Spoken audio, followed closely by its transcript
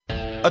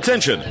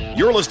Attention,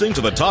 you're listening to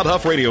the Todd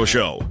Huff Radio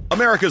Show,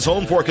 America's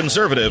home for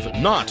conservative,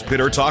 not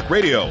bitter talk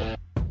radio.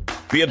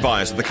 Be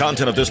advised that the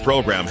content of this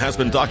program has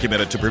been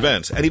documented to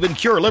prevent and even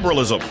cure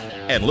liberalism,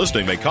 and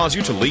listening may cause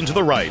you to lean to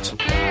the right.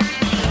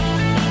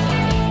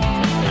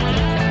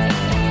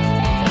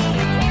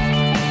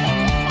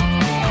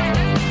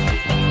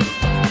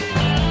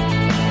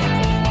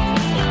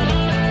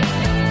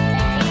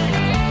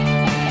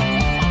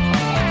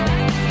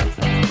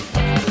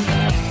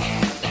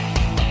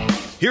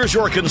 Here's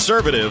your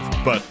conservative,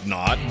 but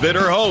not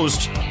bitter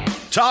host,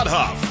 Todd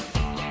Huff.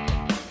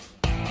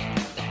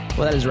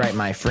 Well, that is right,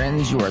 my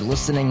friends. You are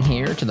listening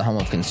here to the home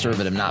of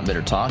conservative, not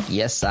bitter talk.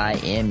 Yes, I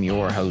am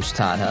your host,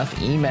 Todd Huff.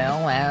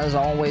 Email, as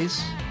always,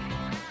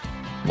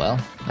 well,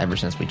 ever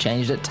since we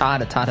changed it,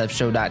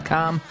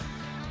 todd@toddhuffshow.com.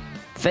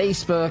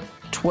 Facebook,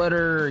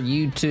 Twitter,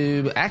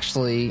 YouTube.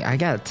 Actually, I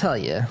got to tell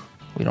you,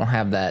 we don't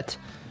have that,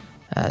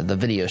 the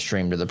video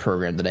stream to the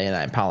program today, and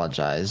I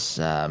apologize.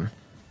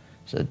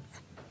 It's a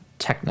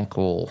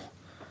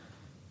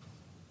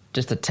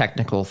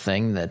technical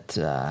thing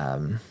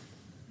that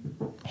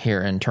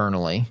here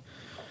internally.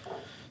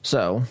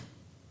 So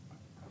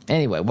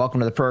anyway, welcome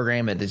to the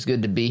program. It is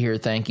good to be here.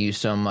 Thank you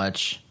so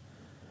much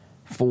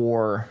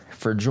for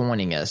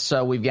joining us.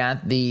 So we've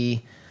got the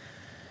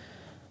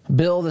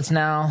bill that's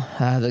now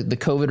the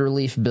COVID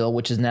relief bill,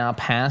 which is now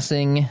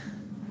passing.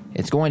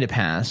 It's going to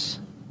pass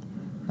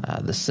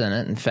the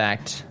Senate. In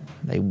fact,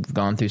 they've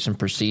gone through some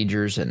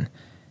procedures, and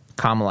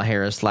Kamala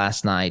Harris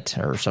last night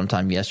or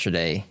sometime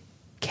yesterday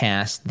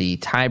cast the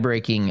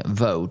tie-breaking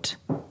vote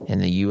in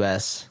the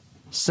U.S.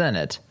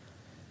 Senate,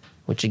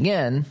 which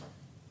again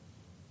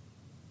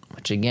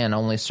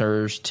only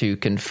serves to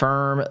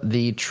confirm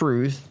the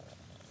truth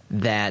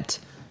that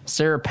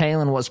Sarah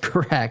Palin was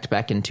correct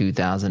back in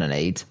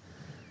 2008,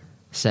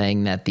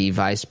 saying that the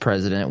vice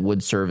president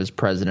would serve as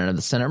president of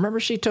the Senate.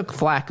 Remember, she took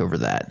flack over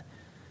that.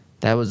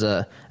 That was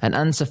an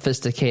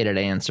unsophisticated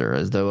answer,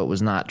 as though it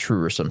was not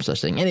true or some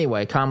such thing.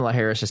 Anyway, Kamala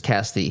Harris has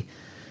cast the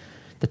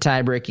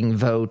tie-breaking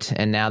vote,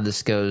 and now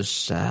this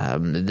goes.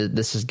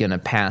 This is going to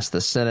pass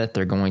the Senate.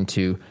 They're going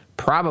to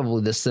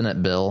probably the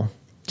Senate bill,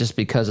 just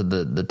because of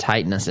the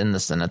tightness in the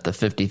Senate, the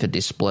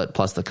 50-50 split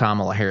plus the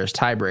Kamala Harris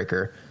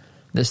tiebreaker.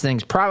 This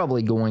thing's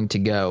probably going to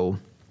go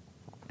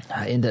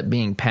end up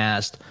being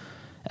passed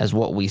as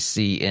what we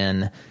see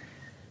in.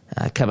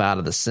 Come out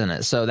of the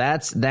Senate. So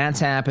that's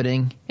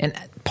happening. And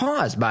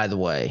pause, by the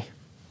way.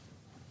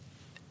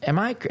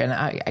 I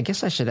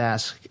guess I should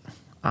ask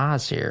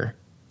Oz here.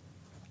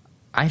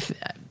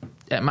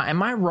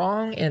 Am I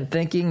wrong in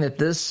thinking that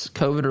this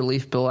COVID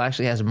relief bill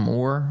actually has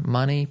more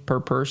money per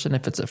person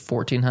if it's at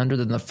 $1,400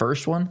 than the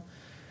first one?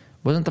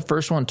 Wasn't the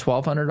first one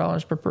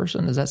 $1,200 per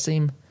person? Does that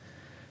seem?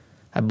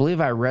 I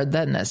believe I read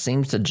that, and that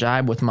seems to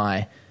jibe with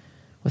my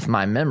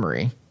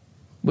memory,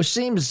 which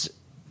seems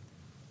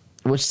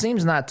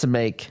not to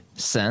make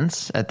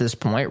sense at this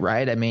point,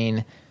 right? I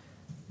mean,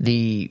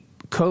 the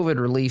COVID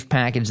relief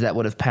package that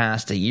would have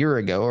passed a year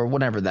ago, or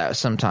whenever that was,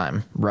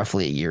 sometime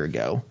roughly a year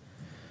ago,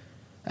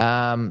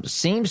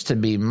 seems to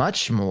be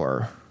much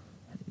more,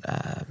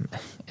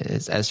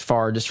 as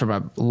far just from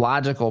a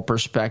logical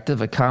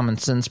perspective, a common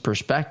sense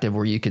perspective,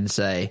 where you could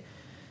say,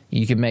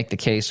 you could make the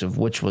case of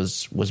which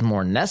was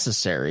more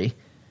necessary.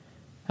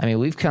 I mean,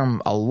 we've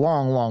come a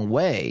long, long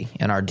way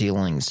in our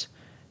dealings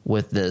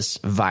with this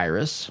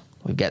virus.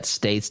 We've got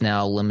states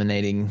now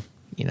eliminating,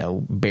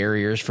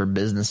 barriers for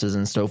businesses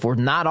and so forth.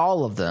 Not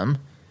all of them,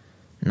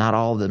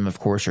 of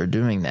course, are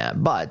doing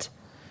that. But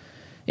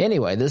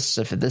anyway,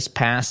 if this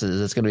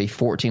passes, it's going to be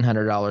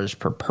 $1,400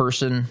 per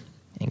person,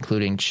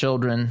 including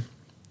children.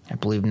 I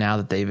believe now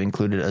that they've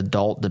included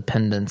adult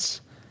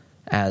dependents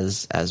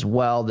as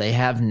well. They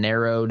have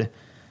narrowed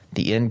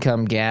the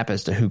income gap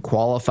as to who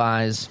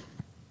qualifies,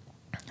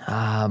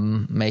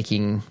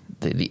 making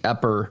the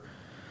upper,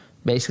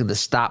 basically the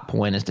stop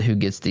point as to who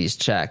gets these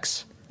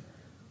checks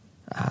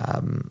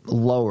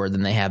lower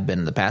than they have been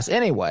in the past.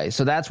 Anyway,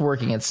 so that's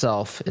working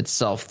itself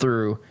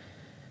through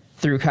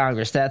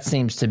Congress. That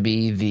seems to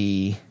be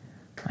the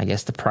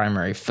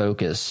primary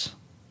focus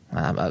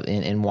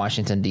in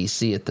Washington,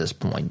 D.C. at this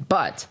point.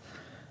 But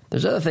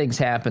there's other things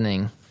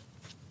happening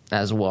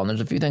as well, and there's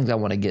a few things I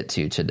want to get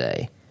to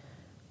today.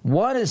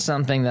 One is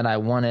something that I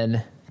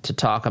wanted to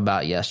talk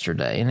about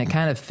yesterday, and it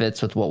kind of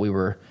fits with what we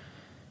were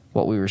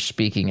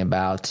speaking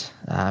about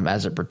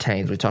as it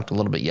pertains. We talked a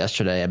little bit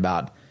yesterday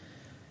about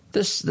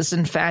this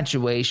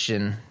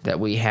infatuation that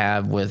we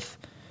have with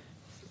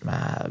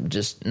the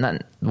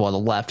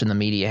left and the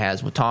media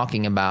has with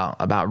talking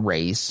about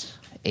race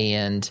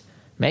and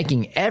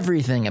making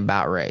everything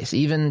about race,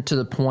 even to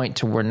the point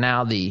to where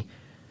now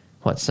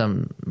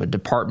some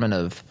department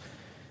of,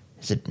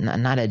 is it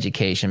not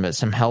education, but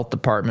some health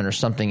department or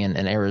something in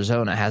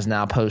Arizona has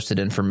now posted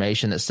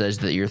information that says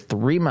that your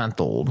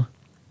 3-month-old,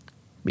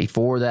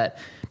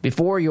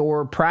 before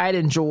your pride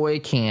and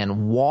joy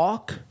can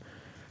walk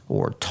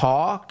or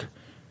talk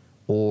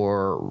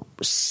or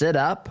sit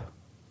up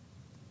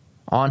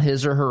on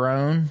his or her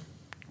own,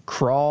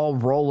 crawl,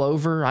 roll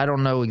over. I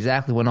don't know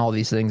exactly when all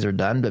these things are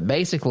done, but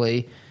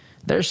basically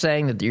They're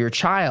saying that your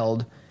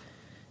child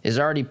is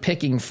already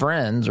picking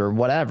friends or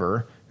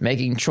whatever,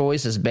 making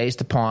choices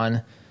based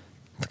upon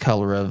the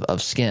color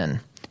of skin.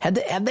 Have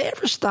they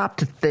ever stopped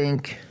to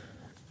think,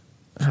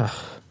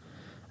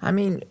 I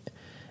mean,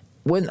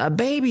 when a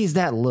baby's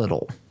that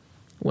little,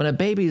 when a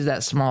baby's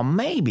that small,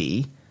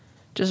 maybe,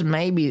 just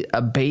maybe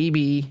a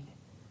baby,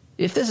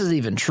 if this is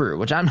even true,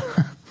 which I'm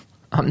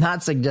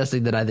not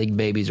suggesting that I think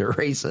babies are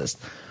racist,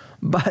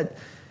 but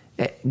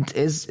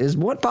is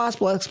one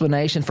possible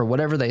explanation for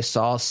whatever they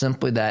saw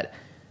simply that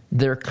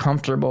they're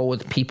comfortable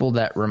with people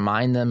that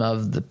remind them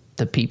of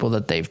the people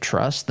that they've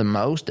trust the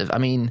most? I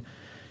mean,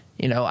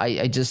 you know,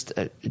 I just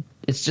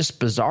it's just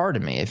bizarre to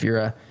me. If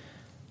you're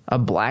a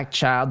black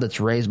child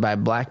that's raised by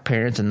black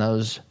parents and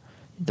those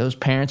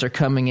parents are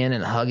coming in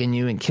and hugging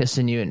you and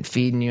kissing you and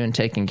feeding you and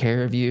taking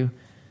care of you,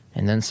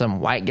 and then some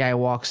white guy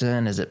walks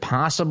in, is it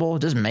possible?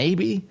 Just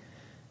maybe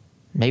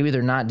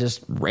they're not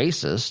just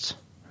racist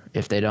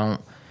if they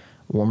don't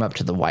warm up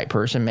to the white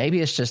person.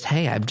 Maybe it's just,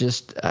 hey,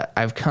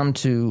 I've come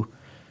to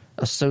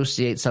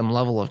associate some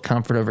level of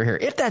comfort over here.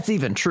 If that's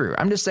even true,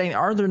 I'm just saying,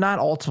 are there not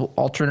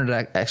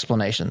alternative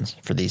explanations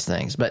for these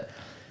things? But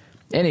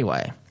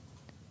anyway,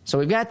 so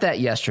we got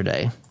that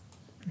yesterday.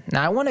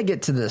 Now I want to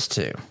get to this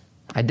too.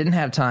 I didn't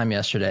have time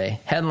yesterday.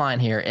 Headline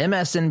here,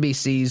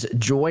 MSNBC's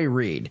Joy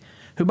Reid,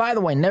 who, by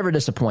the way, never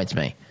disappoints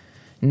me.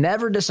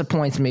 Never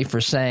disappoints me for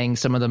saying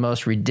some of the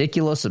most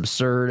ridiculous,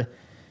 absurd,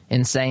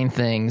 insane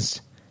things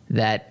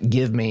that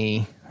give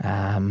me,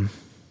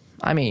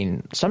 I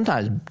mean,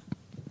 sometimes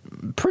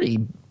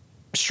pretty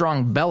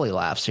strong belly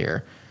laughs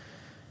here.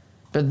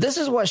 But this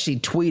is what she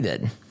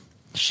tweeted.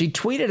 She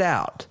tweeted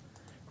out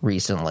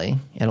recently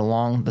and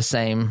along the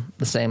same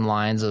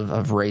lines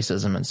of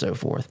racism and so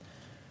forth.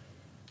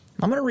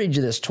 I'm going to read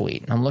you this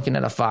tweet. I'm looking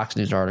at a Fox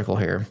News article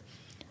here.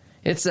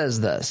 It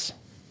says this.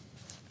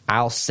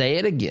 I'll say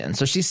it again.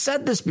 So she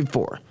said this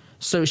before.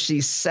 So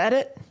she said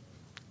it.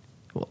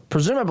 Well,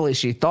 presumably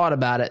she thought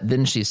about it,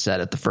 then she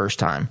said it the first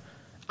time.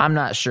 I'm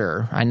not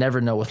sure. I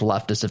never know with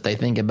leftists if they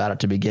think about it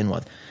to begin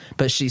with.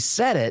 But she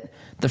said it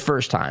the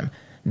first time.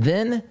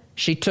 Then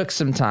she took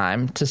some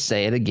time to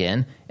say it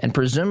again, and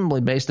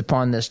presumably based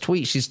upon this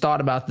tweet, she's thought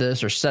about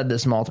this or said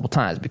this multiple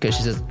times because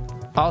she says,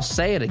 I'll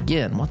say it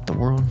again. What the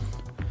world?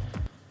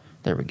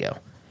 There we go.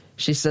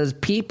 She says,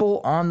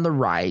 people on the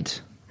right.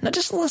 Now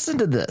just listen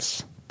to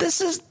this.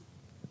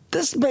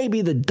 This may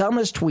be the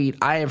dumbest tweet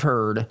I have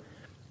heard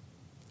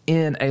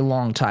in a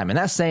long time. And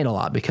that's saying a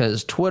lot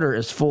because Twitter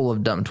is full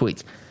of dumb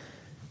tweets.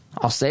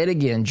 I'll say it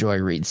again, Joy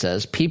Reid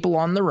says. People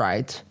on the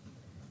right,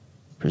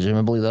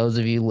 presumably those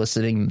of you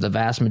listening, the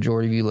vast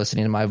majority of you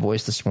listening to my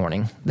voice this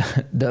morning,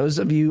 those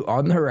of you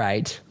on the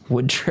right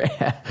would trade,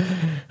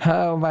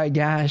 oh my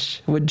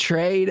gosh, would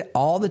trade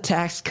all the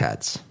tax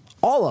cuts,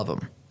 all of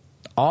them,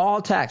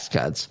 all tax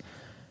cuts,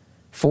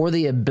 for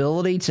the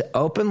ability to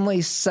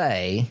openly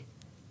say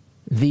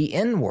the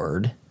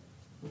N-word.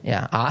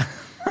 Yeah,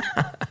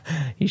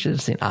 you should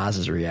have seen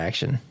Oz's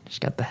reaction. She's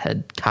got the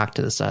head cocked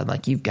to the side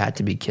like, you've got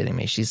to be kidding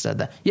me. She said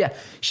that. Yeah,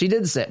 she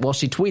did say it. Well,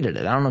 she tweeted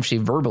it. I don't know if she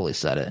verbally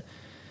said it.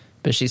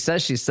 But she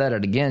says she said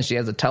it again. She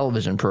has a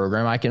television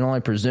program. I can only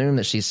presume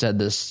that she said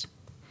this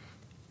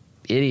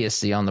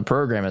idiocy on the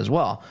program as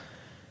well.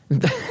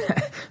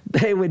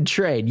 They would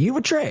trade. You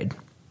would trade.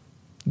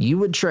 You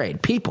would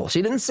trade. People.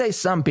 She didn't say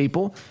some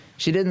people.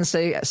 She didn't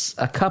say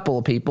a couple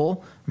of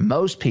people,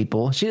 most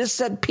people. She just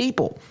said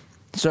people.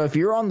 So if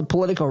you're on the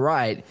political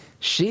right,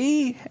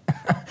 she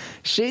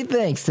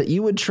thinks that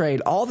you would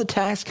trade all the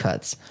tax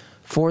cuts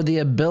for the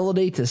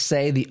ability to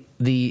say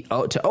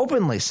to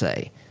openly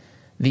say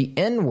the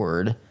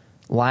N-word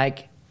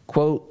like,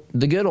 quote,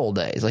 the good old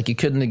days, like you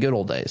could in the good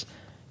old days.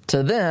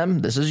 To them,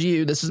 this is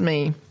you, this is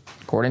me,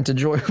 according to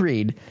Joy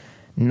Reid,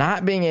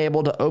 not being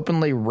able to be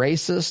openly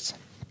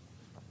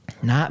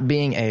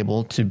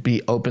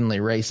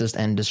racist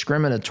and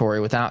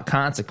discriminatory without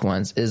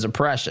consequence is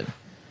oppression.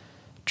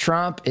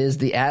 Trump is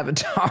the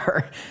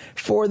avatar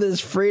for this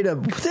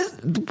freedom.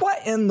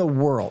 What in the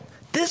world?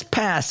 This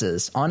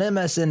passes on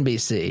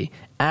MSNBC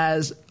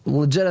as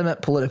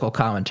legitimate political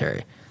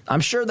commentary.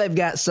 I'm sure they've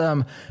got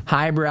some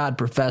highbrowed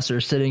professor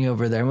sitting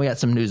over there, and we got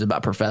some news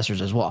about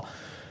professors as well.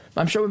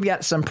 I'm sure we've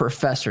got some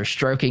professor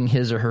stroking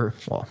his or her,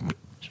 well,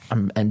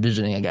 I'm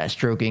envisioning a guy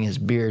stroking his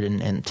beard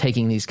and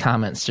taking these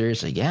comments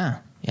seriously. Yeah,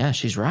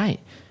 she's right.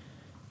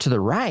 To the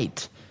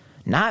right,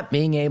 not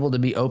being able to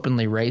be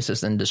openly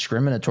racist and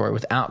discriminatory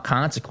without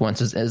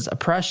consequences is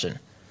oppression.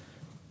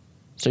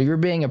 So you're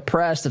being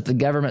oppressed if the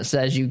government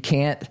says you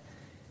can't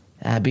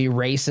be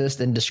racist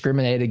and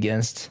discriminate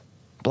against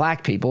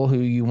black people who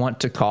you want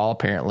to call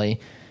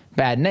apparently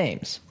bad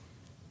names.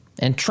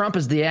 And Trump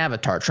is the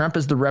avatar. Trump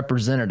is the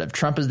representative.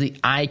 Trump is the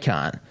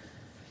icon,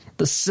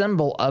 the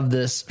symbol of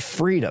this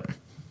freedom.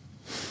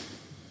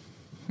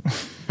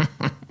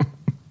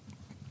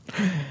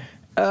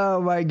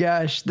 Oh my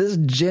gosh. This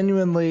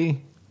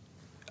genuinely,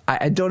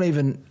 I don't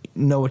even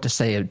know what to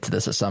say to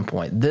this at some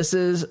point. This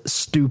is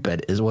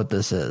stupid is what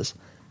this is.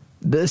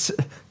 This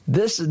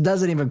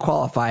doesn't even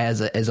qualify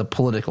as a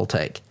political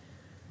take.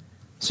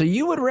 So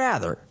you would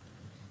rather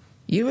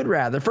You would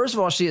rather, first of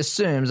all, she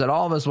assumes that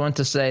all of us want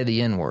to say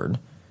the N-word,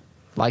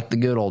 like the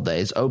good old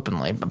days,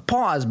 openly. But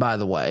pause, by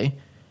the way.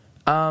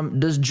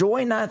 Does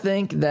Joy not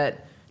think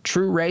that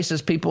true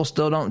racist people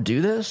still don't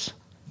do this?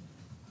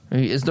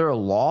 Is there a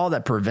law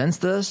that prevents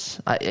this?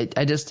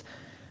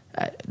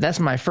 That's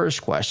my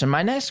first question.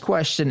 My next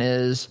question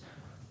is,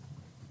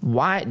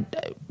 why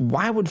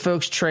would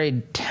folks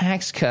trade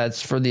tax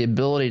cuts for the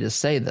ability to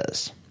say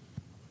this?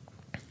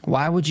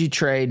 Why would you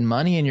trade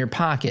money in your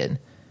pocket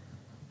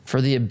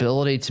for the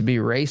ability to be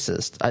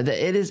racist?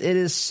 It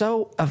is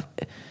so.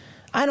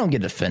 I don't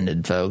get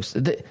offended, folks.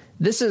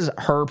 This is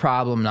her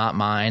problem, not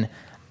mine.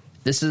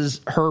 This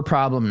is her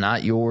problem,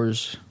 not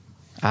yours.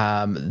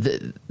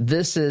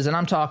 This is, and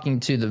I'm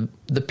talking to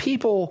the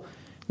people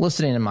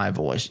listening to my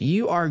voice.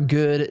 You are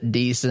good,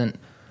 decent,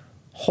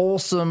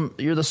 wholesome.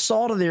 You're the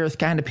salt of the earth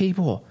kind of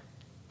people.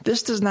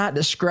 This does not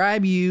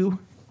describe you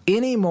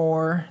any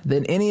more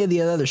than any of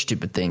the other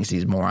stupid things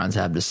these morons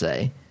have to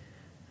say.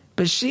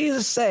 But she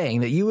is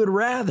saying that you would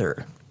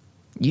rather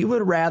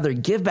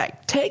give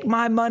back, take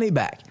my money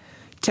back,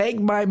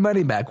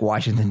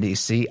 Washington,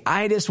 D.C.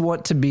 I just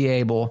want to be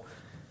able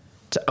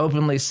to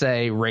openly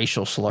say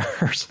racial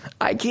slurs.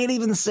 I can't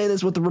even say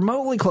this with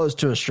remotely close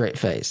to a straight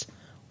face.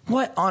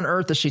 What on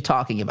earth is she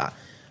talking about?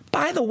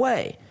 By the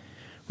way,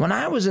 when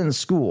I was in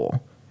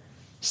school,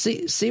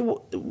 see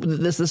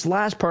this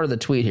last part of the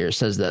tweet here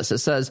says this. It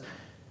says,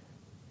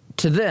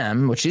 to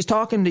them, which she's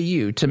talking to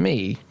you, to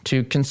me,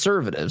 to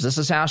conservatives, this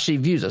is how she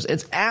views us.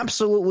 It's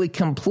absolutely,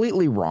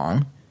 completely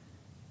wrong.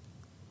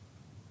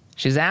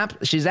 She's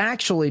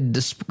actually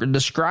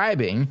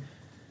describing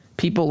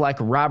people like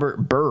Robert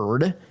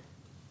Byrd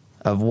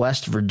of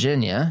West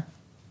Virginia,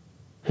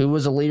 who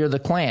was a leader of the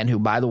Klan, who,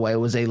 by the way,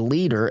 was a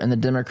leader in the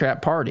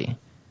Democrat Party,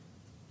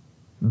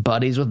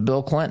 buddies with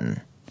Bill Clinton.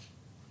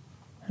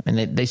 I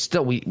mean, they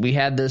still we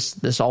had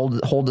this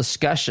whole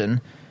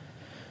discussion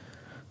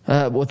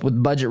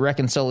with budget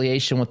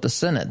reconciliation with the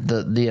Senate.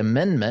 The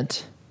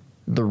amendment,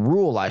 the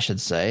rule, I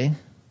should say,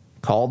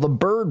 called the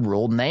Byrd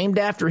Rule, named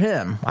after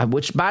him.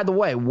 Which, by the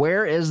way,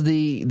 where is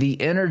the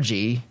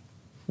energy?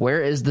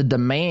 Where is the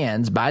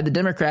demands by the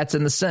Democrats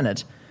in the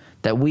Senate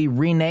that we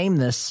rename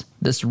this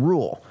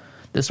rule?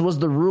 This was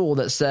the rule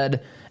that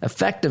said,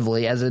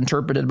 effectively, as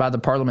interpreted by the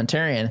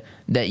parliamentarian,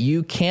 that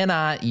you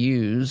cannot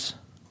use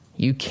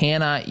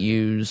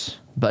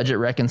budget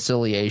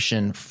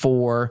reconciliation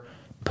for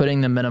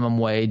putting the minimum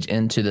wage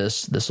into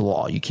this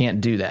law. You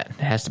can't do that. It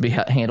has to be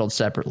handled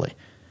separately.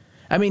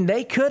 I mean,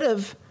 they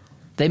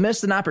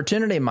missed an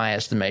opportunity in my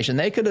estimation.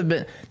 They could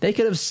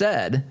have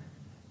said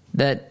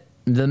that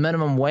the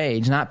minimum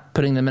wage, not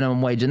putting the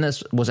minimum wage in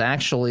this, was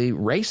actually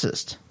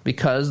racist,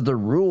 because the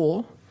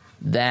rule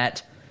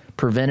that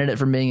prevented it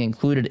from being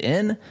included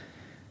in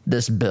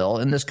this bill,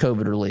 in this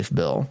COVID relief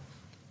bill,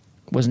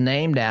 was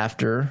named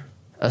after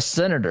a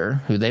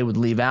senator who they would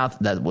leave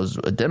out that was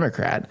a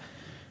Democrat,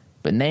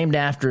 but named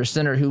after a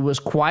senator who was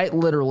quite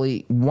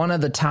literally one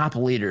of the top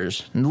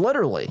leaders,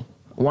 literally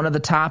one of the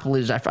top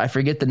leaders. I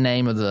forget the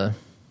name of the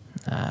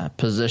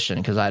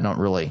position because I don't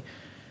really,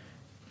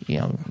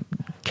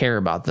 care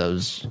about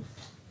those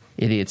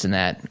idiots in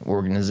that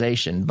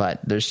organization, but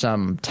there's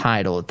some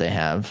title that they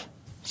have,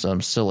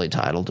 some silly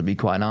title, to be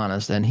quite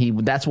honest,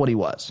 and that's what he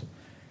was.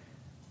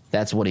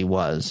 That's what he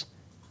was.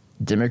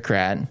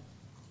 Democrat.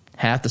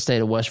 Half the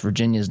state of West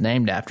Virginia is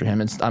named after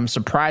him. I'm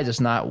surprised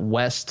it's not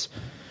West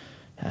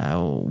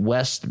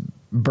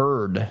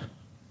Byrd,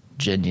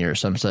 Virginia, or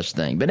some such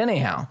thing. But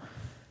anyhow,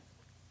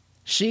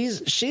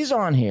 she's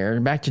on here,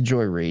 back to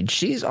Joy Reid,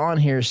 she's on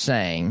here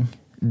saying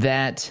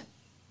that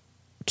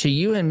to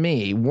you and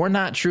me, we're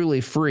not truly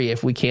free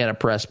if we can't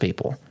oppress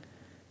people.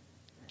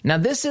 Now,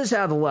 this is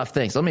how the left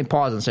thinks. Let me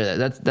pause and say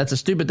that. That's a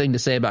stupid thing to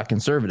say about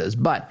conservatives,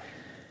 but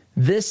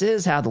this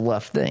is how the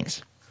left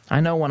thinks.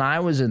 I know when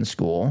I was in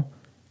school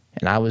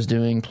and I was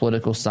doing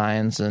political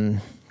science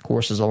and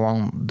courses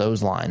along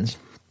those lines,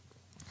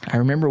 I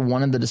remember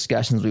one of the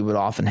discussions we would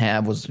often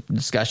have was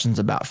discussions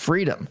about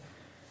freedom.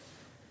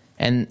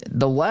 And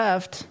the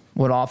left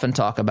would often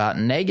talk about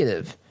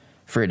negative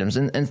freedoms.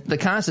 And the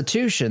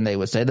Constitution, they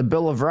would say, the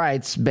Bill of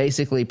Rights,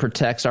 basically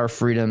protects our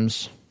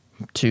freedoms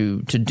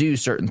to do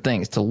certain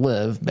things, to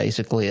live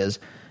basically as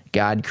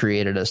God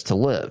created us to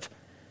live.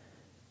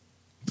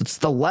 It's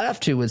the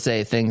left who would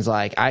say things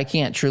like, I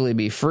can't truly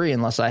be free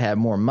unless I have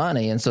more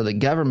money, and so the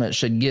government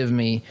should give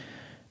me,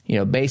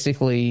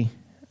 basically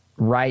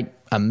write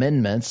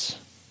amendments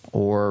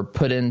or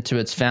put into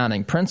its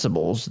founding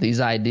principles these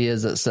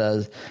ideas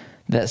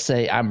that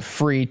say I'm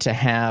free to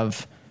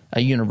have a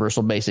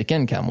universal basic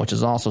income, which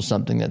is also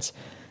something that's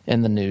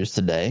in the news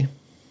today,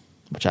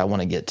 which I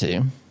want to get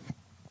to.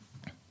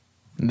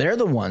 They're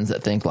the ones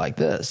that think like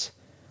this.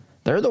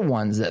 They're the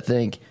ones that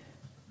think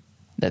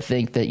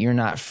that you're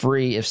not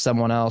free if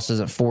someone else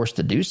isn't forced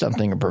to do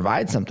something or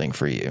provide something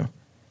for you.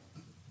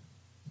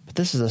 But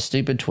this is a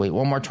stupid tweet.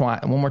 One more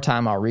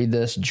time, I'll read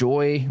this.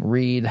 Joy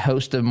Reid,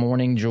 host of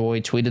Morning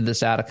Joy, tweeted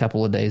this out a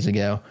couple of days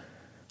ago.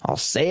 I'll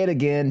say it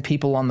again.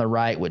 People on the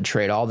right would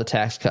trade all the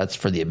tax cuts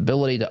for the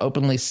ability to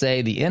openly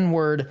say the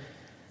N-word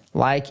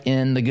like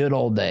in the good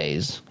old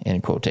days,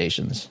 in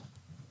quotations.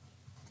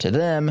 To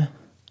them,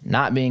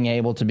 not being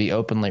able to be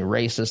openly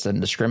racist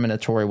and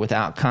discriminatory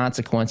without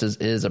consequences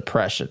is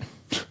oppression.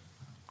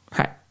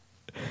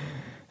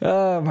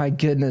 Oh, my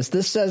goodness.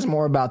 This says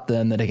more about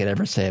them than it could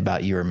ever say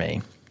about you or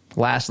me.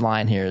 Last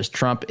line here is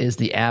Trump is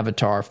the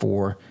avatar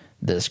for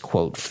this,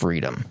 quote,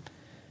 freedom.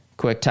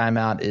 Quick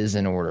timeout is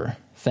in order.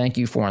 Thank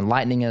you for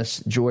enlightening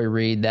us, Joy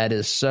Reid. That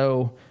is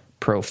so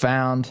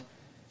profound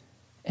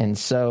and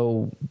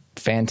so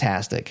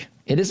fantastic.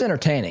 It is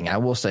entertaining, I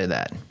will say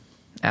that.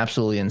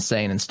 Absolutely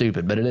insane and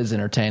stupid, but it is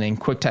entertaining.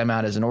 Quick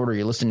timeout is in order.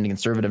 You're listening to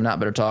Conservative Not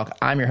Better Talk.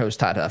 I'm your host,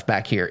 Todd Huff,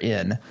 back here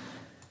in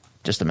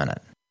just a minute.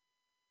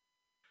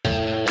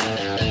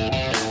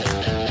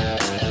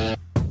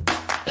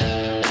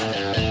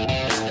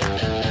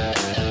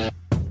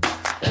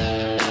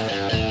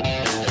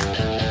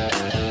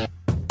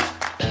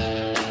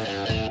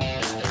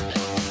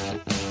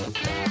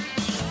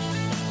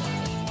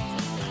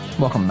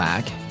 Welcome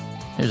back.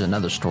 Here's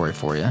another story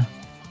for you.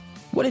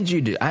 What did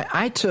you do?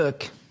 I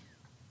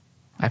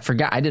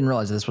forgot. I didn't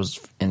realize this was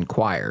in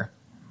choir.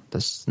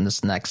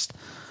 This next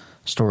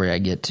story I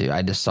get to.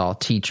 I just saw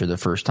teacher the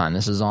first time.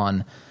 This is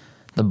on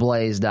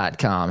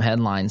theblaze.com.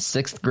 Headline,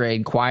 6th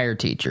grade choir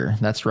teacher.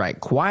 That's right.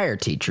 Choir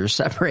teacher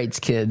separates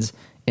kids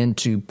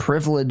into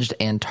privileged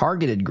and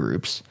targeted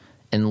groups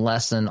in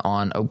lesson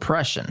on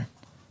oppression.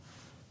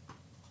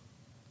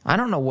 I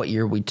don't know what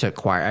year we took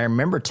choir. I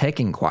remember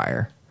taking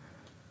choir.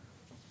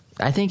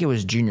 I think it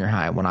was junior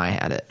high when I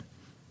had it.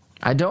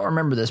 I don't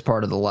remember this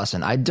part of the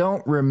lesson. I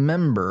don't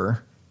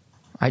remember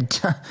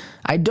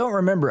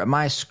at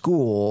my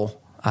school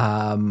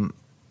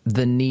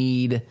the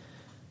need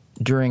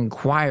during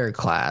choir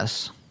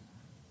class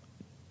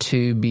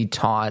to be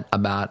taught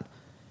about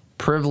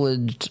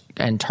privileged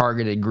and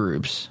targeted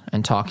groups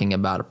and talking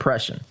about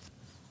oppression.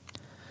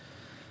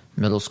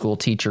 Middle school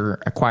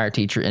teacher, a choir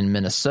teacher in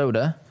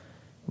Minnesota,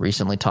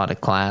 recently taught a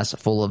class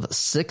full of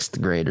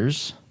 6th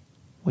graders.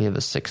 We have a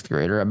 6th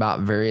grader about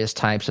various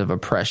types of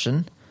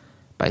oppression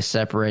by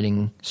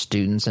separating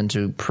students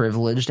into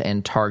privileged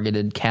and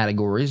targeted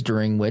categories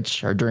during what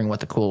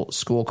the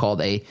school called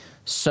a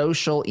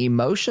social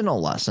emotional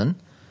lesson.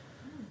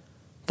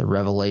 The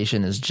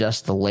revelation is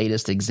just the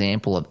latest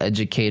example of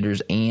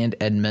educators and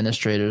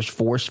administrators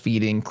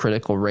force-feeding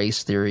critical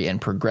race theory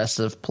and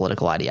progressive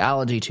political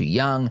ideology to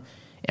young,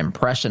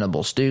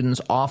 impressionable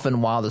students,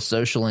 often while the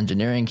social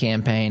engineering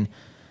campaign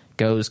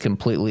goes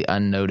completely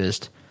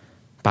unnoticed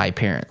by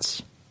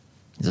parents.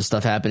 Is this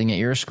stuff happening at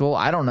your school?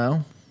 I don't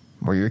know.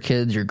 Where your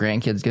kids, your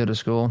grandkids go to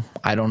school?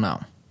 I don't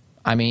know.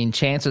 I mean,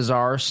 chances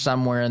are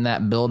somewhere in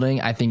that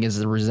building, I think is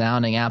a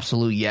resounding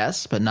absolute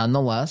yes, but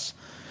nonetheless,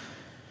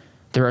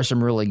 there are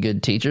some really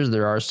good teachers.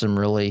 There are some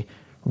really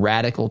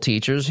radical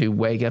teachers who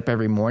wake up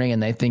every morning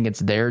and they think it's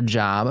their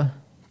job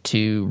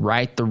to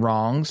right the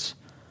wrongs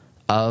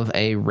of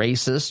a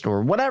racist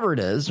or whatever it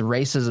is.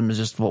 Racism is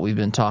just what we've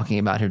been talking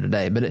about here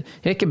today, but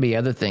it could be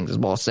other things as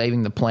well,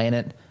 saving the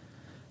planet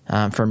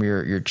from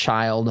your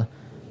child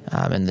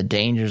and the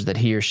dangers that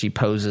he or she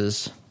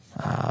poses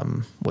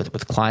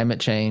with climate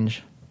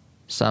change.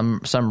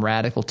 Some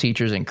radical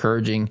teachers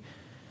encouraging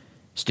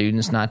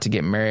students not to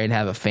get married,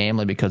 have a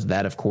family, because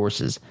that, of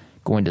course, is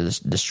going to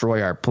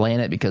destroy our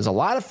planet. Because a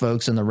lot of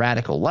folks in the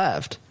radical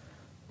left,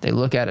 they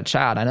look at a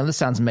child. I know this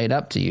sounds made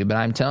up to you, but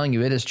I'm telling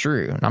you it is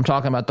true. And I'm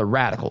talking about the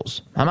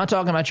radicals. I'm not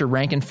talking about your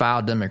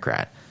rank-and-file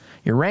Democrat.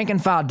 Your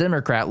rank-and-file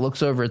Democrat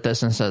looks over at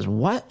this and says,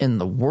 what in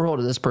the world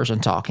is this person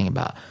talking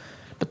about?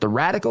 But the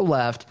radical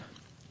left,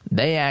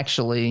 they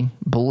actually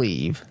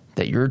believe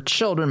that your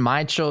children,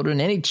 my children,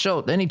 any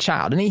child,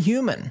 any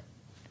human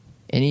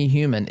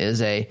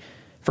is a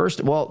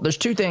first. Well, there's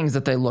two things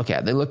that they look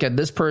at. They look at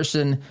this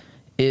person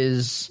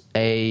is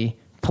a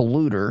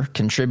polluter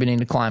contributing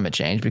to climate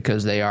change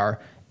because they are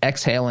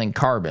exhaling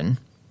carbon.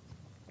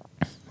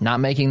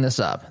 Not making this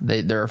up.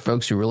 There are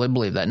folks who really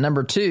believe that.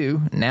 Number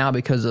two, now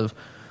because of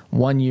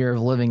 1 year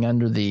of living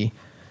under the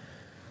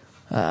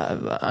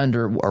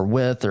under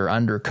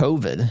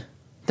COVID,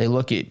 they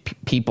look at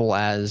people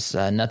as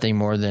nothing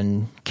more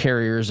than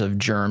carriers of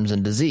germs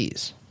and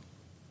disease.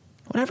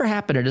 Whatever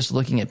happened to just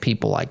looking at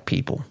people like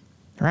people,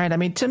 right? I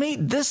mean, to me,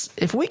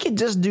 if we could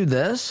just do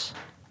this,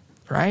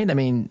 right? I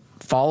mean,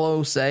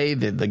 follow, say,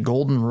 the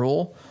golden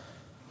rule.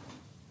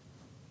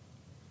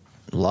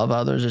 Love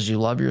others as you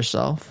love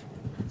yourself.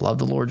 Love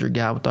the Lord your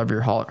God with all of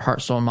your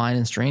heart, soul, mind,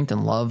 and strength,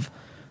 and love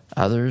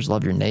others.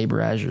 Love your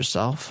neighbor as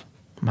yourself.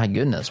 My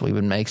goodness, we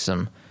would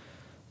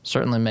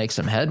certainly make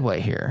some headway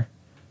here.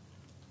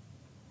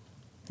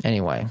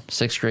 Anyway,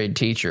 6th grade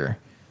teacher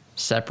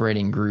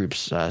separating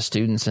groups,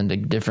 students into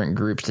different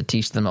groups to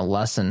teach them a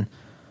lesson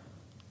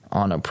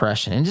on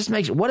oppression. And just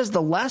what is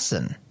the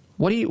lesson?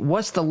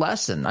 What's the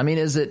lesson? I mean,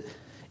 is it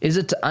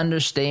to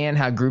understand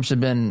how groups have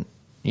been,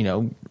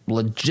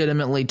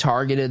 legitimately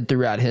targeted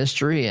throughout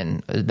history?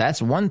 And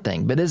that's one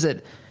thing. But is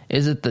it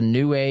the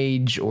new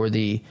age or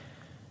the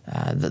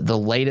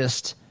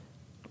latest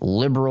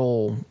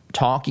liberal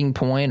talking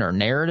point or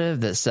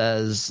narrative that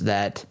says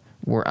that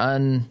we're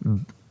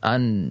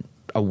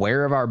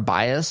aware of our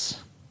bias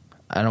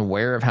and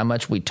aware of how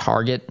much we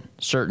target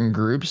certain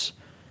groups?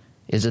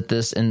 Is it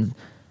this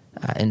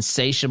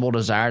insatiable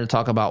desire to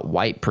talk about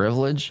white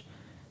privilege?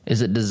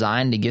 Is it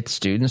designed to get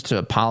students to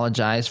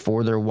apologize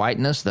for their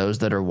whiteness, those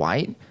that are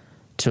white,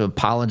 to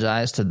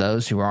apologize to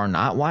those who are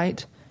not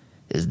white?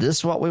 Is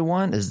this what we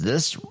want? Is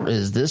this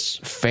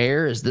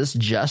fair? Is this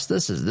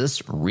justice? Is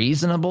this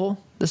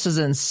reasonable? This is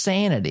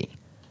insanity.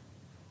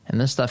 And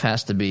this stuff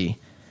has to be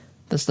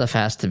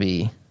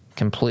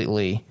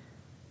completely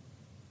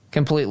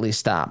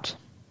stopped.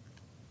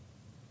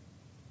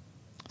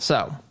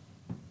 So,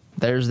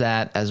 there's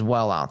that as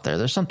well out there.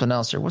 There's something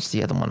else here. What's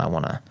the other one I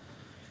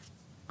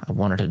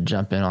wanted to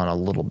jump in on a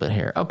little bit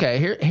here. Okay,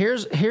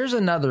 here's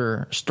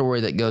another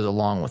story that goes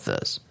along with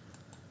this.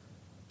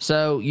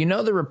 So,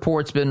 the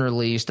report's been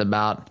released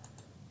about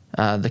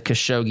the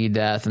Khashoggi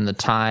death and the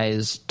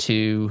ties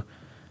to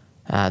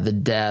the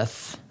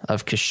death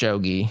of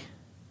Khashoggi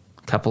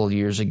a couple of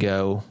years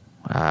ago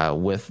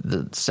with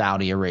the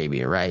Saudi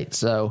Arabia, right?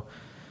 So,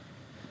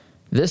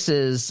 this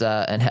is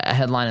a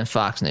headline in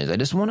Fox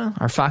News.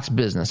 Or Fox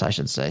Business, I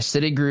should say.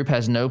 Citigroup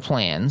has no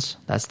plans.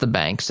 That's the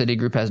bank.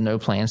 Citigroup has no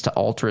plans to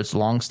alter its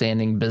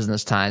longstanding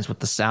business ties with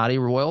the Saudi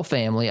royal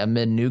family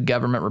amid new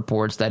government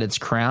reports that its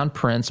crown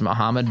prince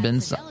Mohammed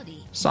bin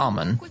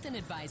Salman with an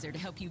advisor to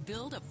help you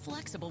build a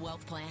flexible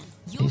wealth plan.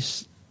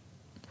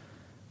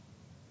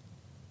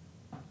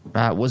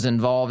 Was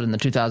involved in the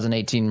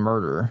 2018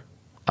 murder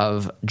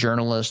of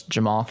journalist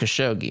Jamal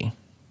Khashoggi.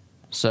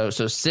 So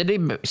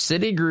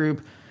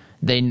Citigroup.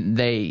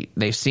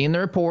 They've seen the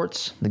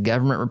reports, the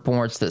government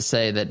reports that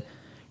say that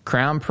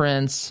Crown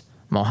Prince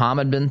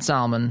Mohammed bin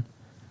Salman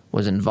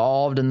was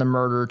involved in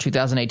the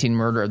 2018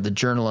 murder of the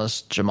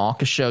journalist Jamal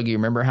Khashoggi.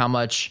 Remember how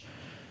much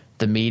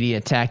the media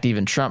attacked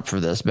even Trump for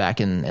this back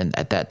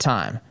at that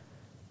time.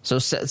 So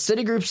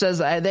Citigroup says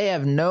they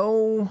have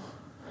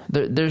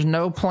there's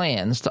no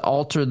plans to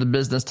alter the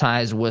business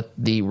ties with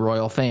the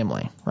royal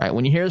family, right?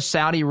 When you hear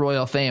Saudi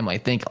royal family,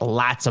 think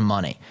lots of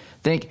money.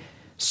 Think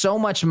so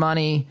much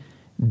money,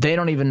 they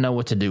don't even know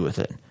what to do with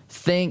it.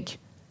 Think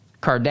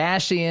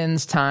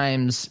Kardashians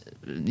times,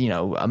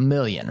 a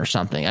million or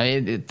something. I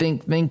mean,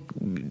 think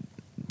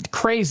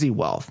crazy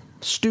wealth,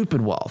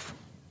 stupid wealth.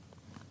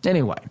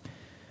 Anyway,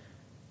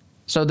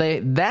 so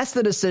that's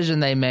the decision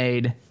they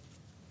made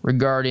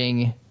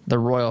regarding the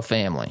royal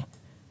family.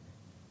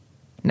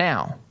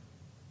 Now,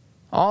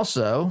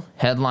 also,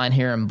 headline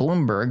here in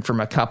Bloomberg from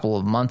a couple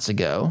of months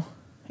ago,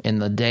 in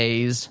the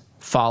days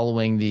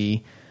following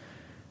the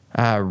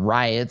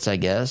riots, I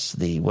guess,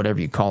 the whatever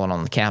you call it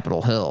on the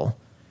Capitol Hill,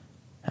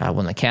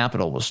 when the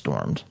Capitol was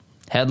stormed.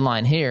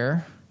 Headline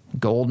here,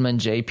 Goldman,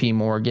 J.P.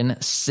 Morgan,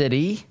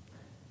 Citi,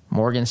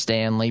 Morgan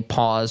Stanley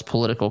pause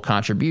political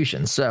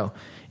contributions. So,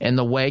 in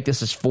the wake,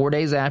 this is 4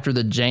 days after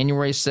the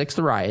January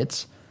 6th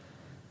riots,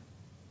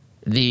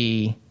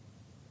 the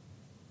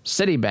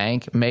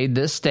Citibank made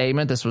this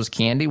statement. This was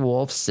Candy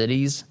Wolf,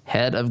 Citi's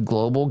head of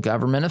global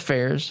government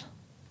affairs.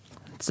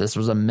 This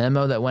was a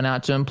memo that went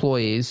out to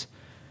employees.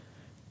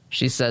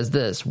 She says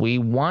this: "We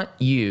want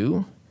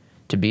you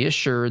to be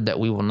assured that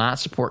we will not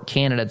support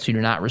candidates who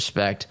do not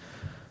respect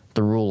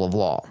the rule of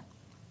law."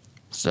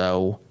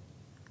 So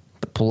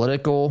the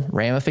political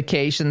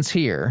ramifications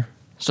here.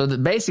 So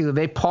that basically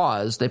they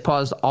paused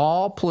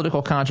all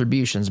political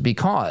contributions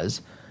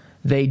because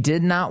they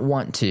did not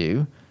want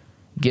to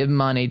give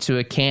money to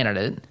a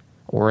candidate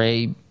or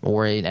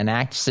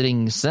an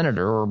sitting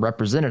senator or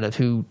representative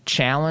who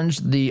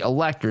challenged the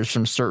electors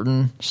from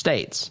certain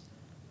states.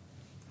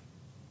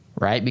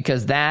 Right?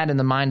 Because that, in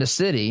the mind of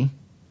Citi,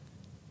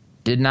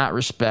 did not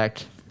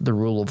respect the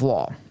rule of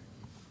law.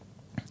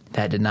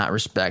 That did not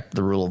respect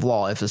the rule of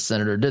law if a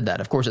senator did that.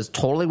 Of course, it's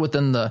totally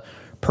within the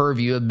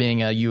purview of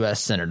being a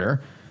U.S.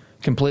 senator,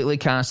 completely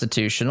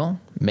constitutional,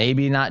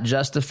 maybe not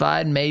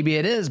justified, maybe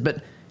it is,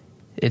 but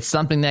it's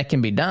something that can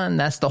be done.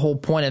 That's the whole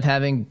point of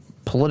having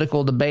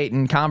political debate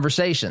and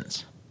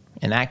conversations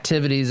and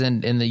activities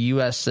in the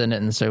U.S.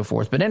 Senate and so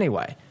forth. But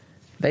anyway,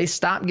 they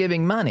stopped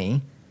giving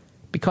money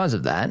because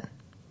of that.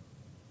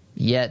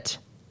 Yet,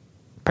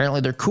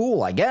 apparently they're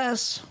cool, I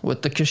guess,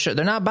 with the Khashoggi.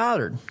 They're not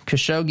bothered.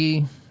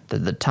 Khashoggi,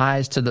 the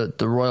ties to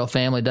the royal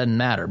family doesn't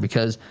matter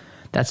because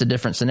that's a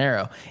different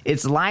scenario.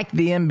 It's like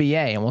the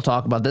NBA, and we'll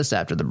talk about this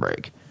after the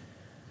break.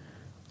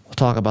 The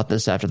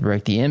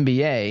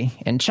NBA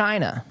in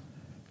China.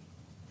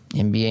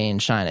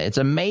 It's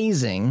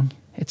amazing.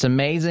 It's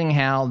amazing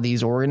how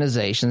these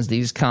organizations,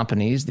 these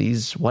companies,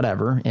 these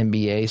whatever,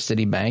 NBA,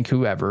 Citibank,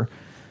 whoever,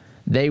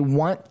 they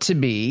want to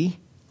be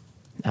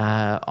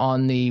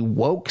on the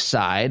woke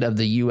side of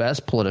the U.S.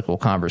 political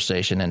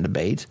conversation and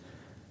debate.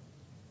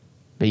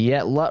 But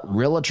yet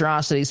real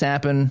atrocities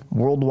happen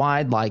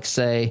worldwide, like,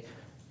 say,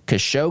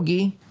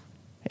 Khashoggi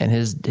and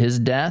his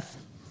death.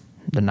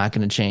 They're not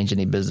going to change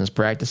any business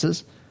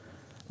practices.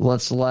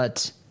 Let's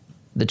let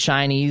the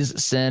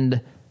Chinese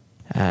send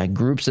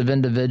groups of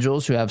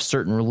individuals who have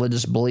certain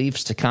religious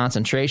beliefs to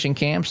concentration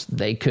camps.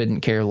 They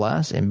couldn't care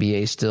less.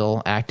 NBA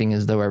still acting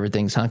as though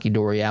everything's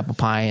hunky-dory apple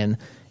pie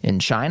in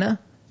China.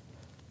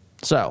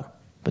 So,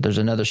 but there's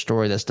another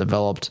story that's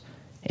developed,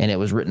 and it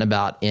was written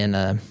about in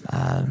at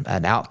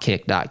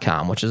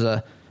Outkick.com, which is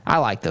I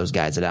like those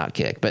guys at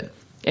Outkick. But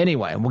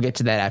anyway, we'll get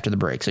to that after the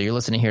break. So you're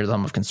listening here to the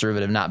home of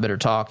conservative, not bitter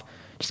talk.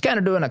 Just kind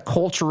of doing a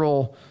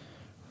cultural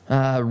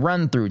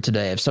run through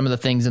today of some of the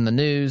things in the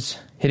news,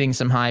 hitting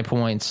some high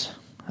points,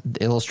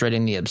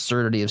 illustrating the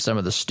absurdity of some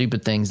of the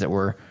stupid things that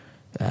we're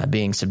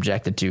being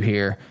subjected to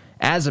here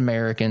as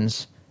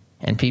Americans,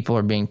 and people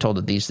are being told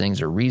that these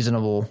things are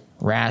reasonable,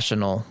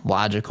 rational,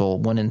 logical,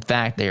 when in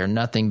fact they are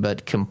nothing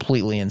but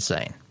completely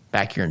insane.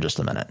 Back here in just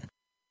a minute.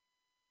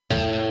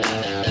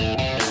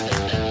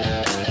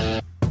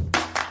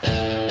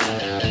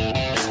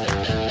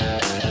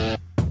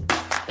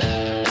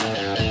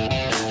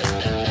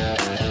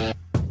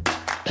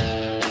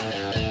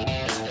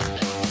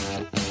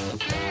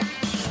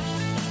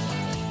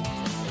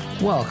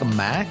 Welcome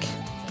back.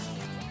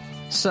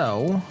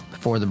 So,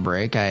 before the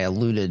break, I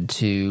alluded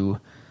to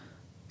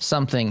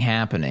something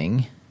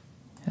happening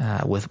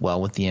with the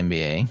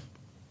NBA,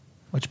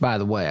 which, by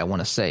the way, I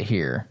want to say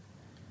here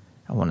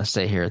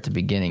at the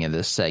beginning of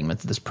this segment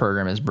that this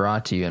program is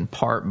brought to you in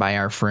part by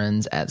our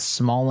friends at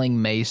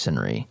Smalling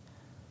Masonry.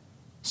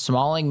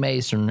 Smalling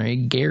Masonry,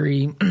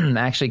 Gary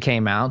actually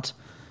came out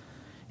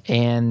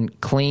and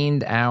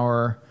cleaned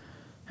our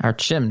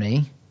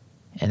chimney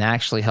and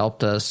actually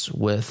helped us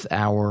with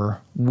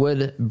our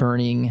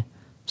wood-burning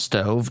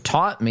stove,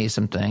 taught me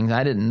some things.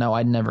 I didn't know.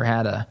 I'd never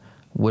had a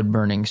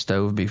wood-burning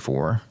stove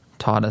before.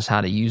 Taught us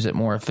how to use it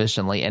more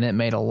efficiently, and it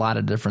made a lot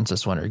of difference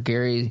this winter.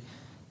 Gary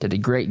did a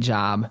great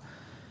job.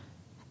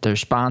 They're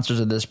sponsors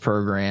of this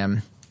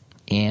program,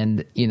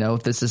 and,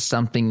 if this is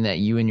something that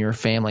you and your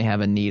family have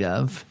a need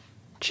of,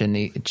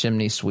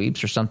 chimney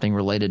sweeps or something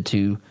related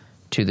to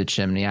the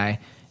chimney, I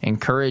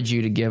encourage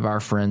you to give our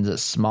friends at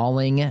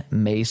Smalling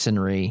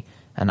Masonry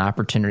an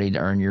opportunity to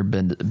earn your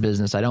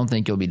business. I don't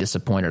think you'll be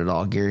disappointed at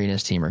all. Gary and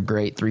his team are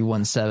great.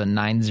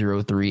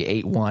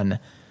 317-903-8121.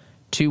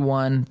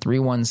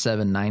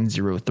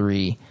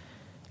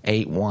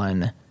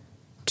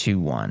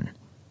 317-903-8121.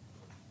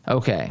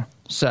 Okay,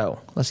 so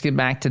let's get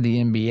back to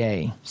the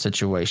NBA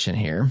situation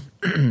here.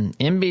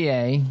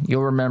 NBA,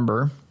 you'll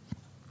remember,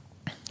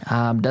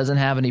 doesn't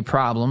have any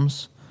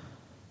problems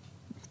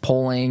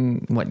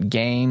pulling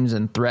games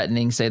and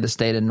threatening, say, the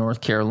state of North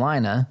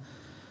Carolina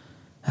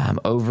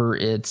over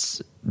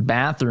its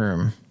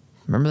bathroom.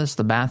 Remember this,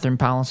 the bathroom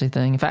policy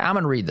thing? In fact, I'm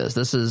going to read this.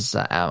 This is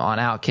on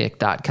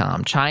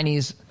Outkick.com.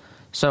 Chinese.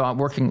 So I'm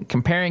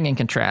comparing and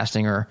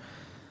contrasting, or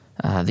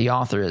the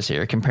author is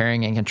here,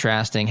 comparing and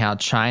contrasting how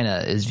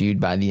China is viewed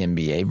by the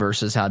NBA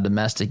versus how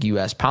domestic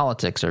U.S.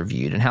 politics are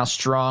viewed, and how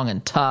strong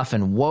and tough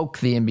and woke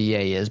the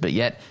NBA is, but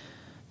yet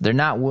they're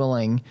not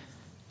willing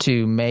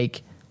to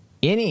make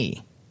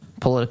any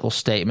political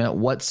statement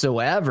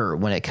whatsoever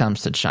when it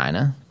comes to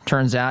China.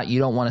 Turns out you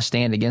don't want to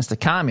stand against the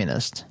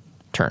communist.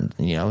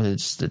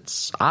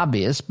 It's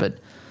obvious, but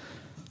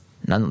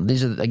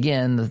these are,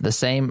 again, the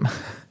same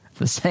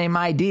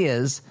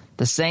ideas,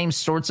 the same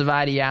sorts of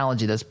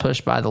ideology that's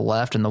pushed by the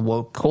left and the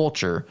woke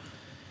culture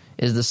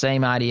is the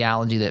same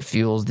ideology that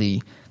fuels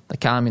the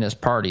Communist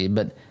Party,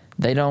 but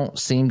they don't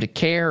seem to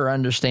care or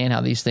understand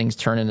how these things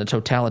turn into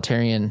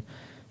totalitarian,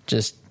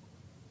 just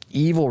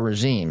evil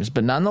regimes.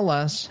 But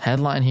nonetheless,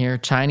 headline here,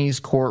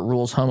 Chinese court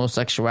rules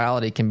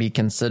homosexuality can be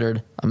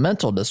considered a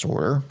mental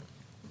disorder.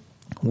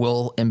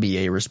 Will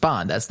NBA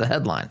respond? That's the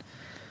headline.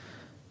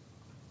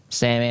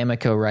 Sam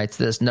Amico writes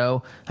this: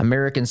 no,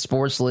 American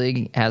Sports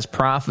League has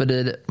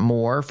profited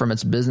more from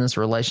its business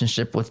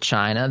relationship with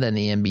China than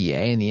the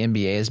NBA, and the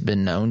NBA has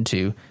been known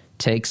to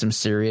take some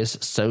serious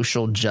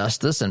social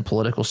justice and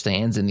political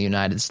stands in the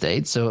United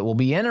States. So it will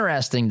be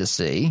interesting to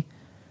see,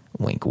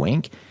 wink,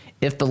 wink,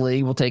 if the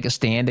league will take a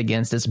stand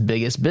against its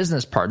biggest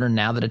business partner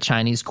now that a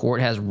Chinese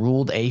court has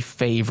ruled in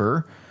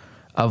favor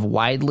of a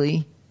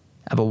widely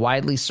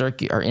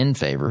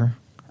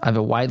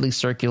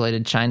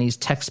circulated Chinese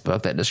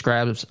textbook that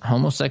describes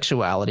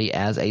homosexuality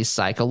as a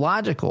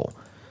psychological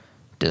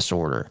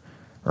disorder.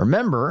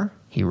 Remember,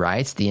 he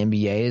writes, the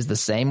NBA is the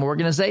same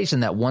organization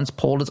that once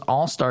pulled its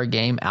All-Star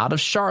game out of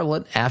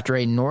Charlotte after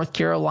a North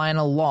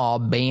Carolina law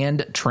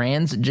banned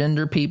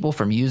transgender people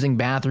from using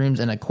bathrooms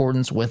in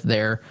accordance with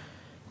their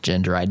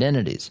gender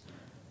identities.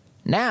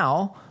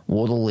 Now,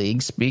 will the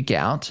league speak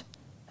out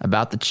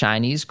about the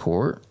Chinese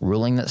court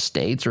ruling that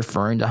states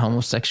referring to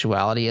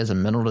homosexuality as a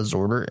mental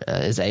disorder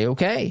is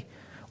A-OK?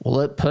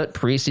 Will it put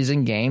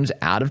preseason games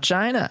out of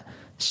China?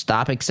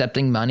 Stop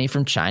accepting money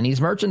from Chinese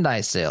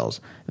merchandise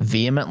sales?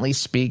 Vehemently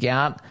speak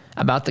out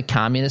about the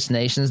communist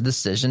nation's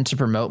decision to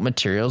promote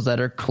materials that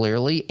are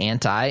clearly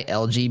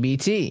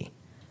anti-LGBT?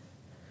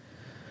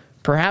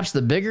 Perhaps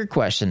the bigger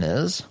question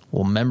is,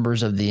 will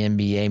members of the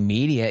NBA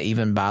media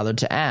even bother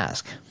to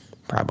ask?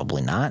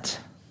 Probably not.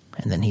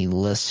 And then he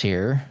lists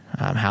here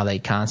how they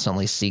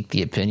constantly seek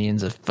the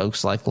opinions of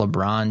folks like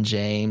LeBron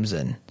James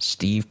and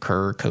Steve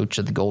Kerr, coach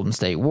of the Golden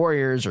State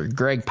Warriors, or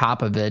Greg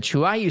Popovich,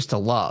 who I used to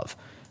love.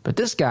 But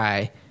this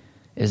guy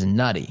is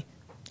nutty.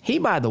 He,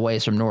 by the way,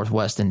 is from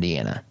Northwest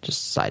Indiana,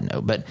 just a side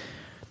note. But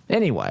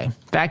Anyway, in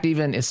fact,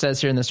 even it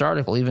says here in this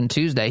article, even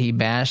Tuesday, he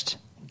bashed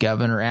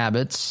Governor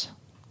Abbott's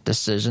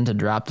decision to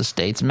drop the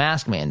state's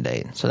mask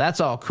mandate. So that's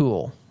all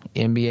cool.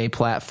 NBA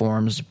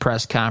platforms,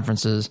 press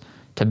conferences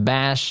to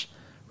bash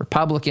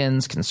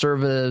Republicans,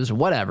 conservatives,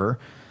 whatever.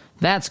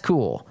 That's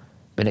cool.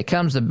 But it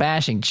comes to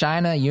bashing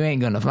China, you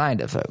ain't going to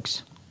find it,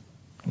 folks.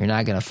 You're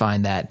not going to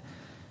find that.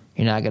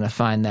 You're not going to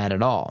find that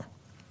at all.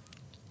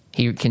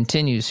 He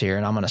continues here,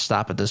 and I'm going to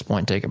stop at this point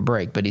and take a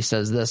break, but he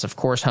says this: of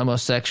course,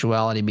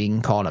 homosexuality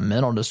being called a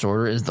mental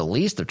disorder is the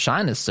least of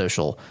China's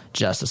social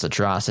justice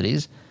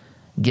atrocities,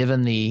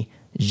 given the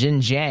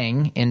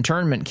Xinjiang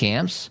internment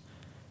camps,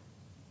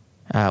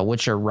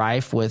 which are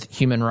rife with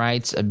human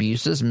rights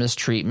abuses,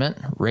 mistreatment,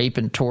 rape,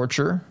 and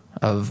torture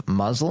of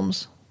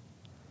Muslims.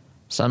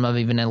 Some have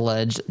even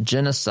alleged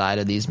genocide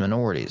of these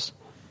minorities.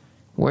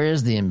 Where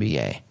is the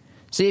NBA?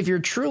 See, if you're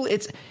truly,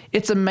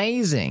 it's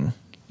amazing.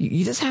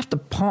 You just have to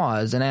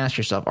pause and ask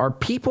yourself, are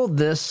people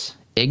this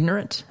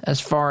ignorant as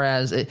far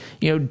as,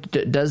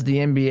 does the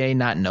NBA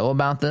not know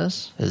about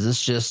this? Is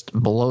this just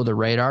below the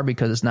radar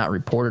because it's not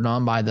reported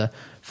on by the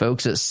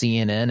folks at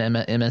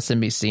CNN,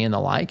 MSNBC, and the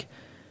like?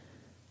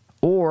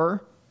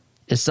 Or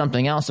is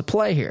something else at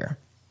play here?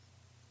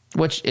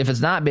 Which, if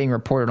it's not being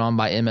reported on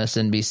by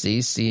MSNBC,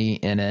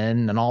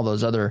 CNN, and all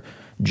those other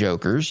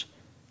jokers,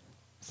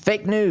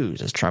 fake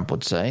news, as Trump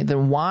would say,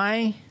 then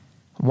why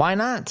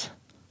not?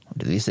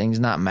 Do these things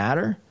not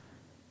matter?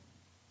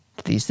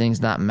 Do these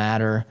things not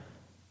matter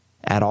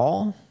at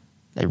all?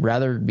 They'd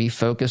rather be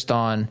focused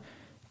on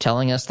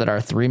telling us that our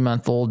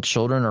 3-month-old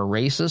children are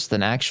racist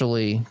than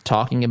actually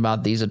talking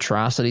about these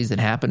atrocities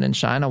that happened in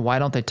China. Why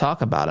don't they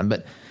talk about them?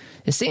 But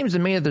it seems to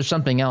me that there's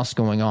something else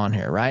going on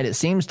here, right? It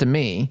seems to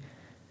me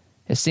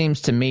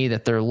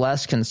that they're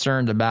less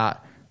concerned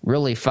about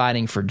really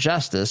fighting for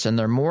justice, and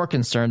they're more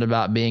concerned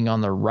about being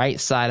on the right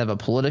side of a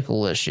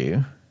political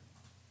issue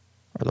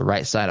or the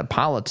right side of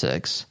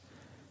politics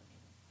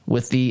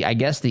with the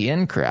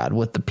in crowd,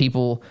 with the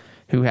people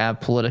who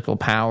have political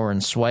power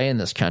and sway in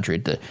this country.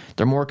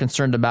 They're more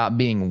concerned about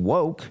being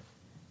woke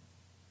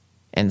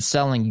and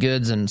selling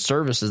goods and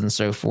services and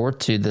so forth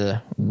to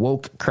the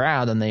woke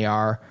crowd than they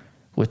are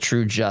with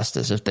true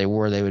justice. If they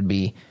were, they would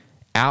be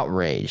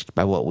outraged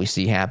by what we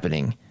see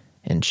happening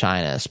in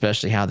China,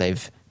 especially how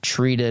they've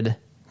treated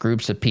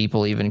groups of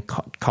people, even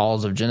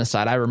calls of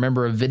genocide. I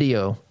remember a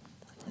video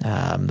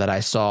that I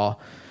saw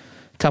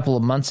a couple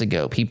of months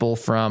ago, people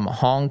from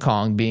Hong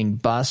Kong being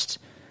bused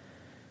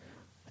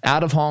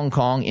out of Hong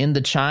Kong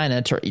into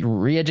China to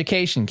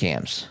re-education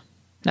camps.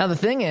 Now, the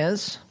thing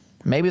is,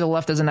 maybe the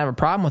left doesn't have a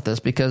problem with this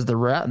because the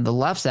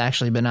left's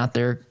actually been out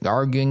there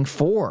arguing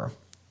for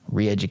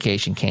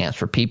re-education camps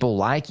for people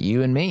like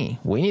you and me.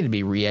 We need to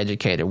be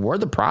re-educated. We're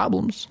the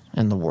problems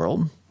in the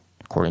world,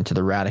 according to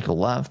the radical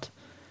left.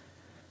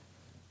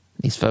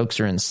 These folks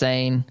are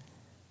insane.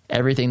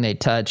 Everything they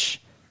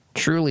touch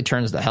truly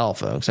turns to hell,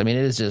 folks. I mean,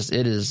 it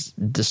is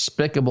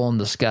despicable and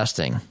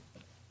disgusting.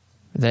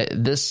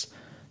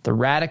 The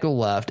radical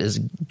left is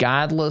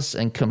godless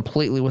and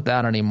completely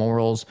without any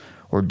morals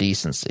or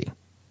decency.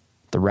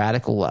 The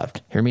radical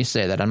left. Hear me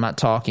say that. I'm not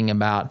talking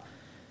about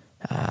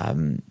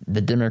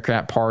the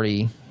Democrat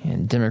Party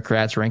and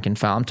Democrats rank and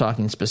file. I'm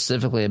talking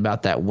specifically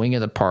about that wing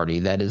of the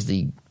party that is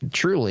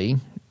truly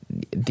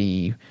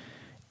the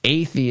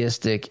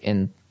atheistic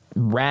and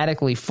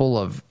radically full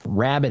of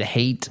rabid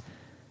hate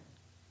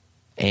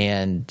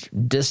and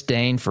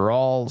disdain for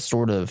all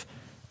sort of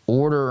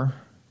order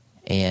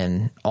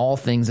and all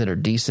things that are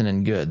decent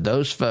and good.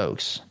 Those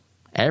folks,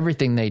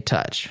 everything they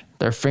touch,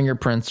 their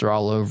fingerprints are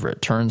all over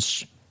it.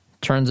 Turns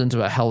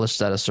into a hellish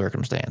set of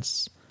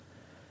circumstances.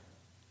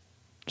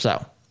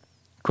 So,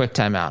 quick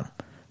timeout.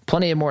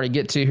 Plenty of more to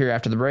get to here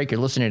after the break. You're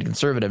listening to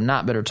Conservative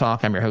Not Bitter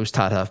Talk. I'm your host,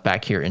 Todd Huff,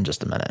 back here in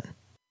just a minute.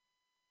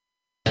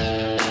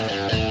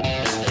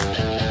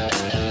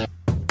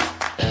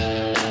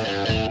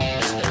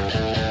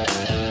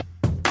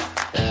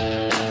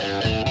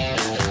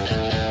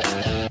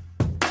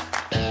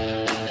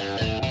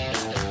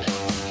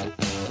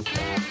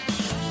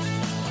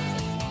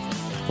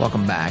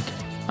 Welcome back.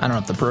 I don't know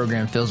if the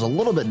program feels a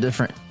little bit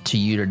different to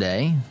you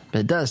today, but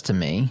it does to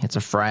me. It's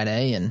a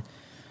Friday, and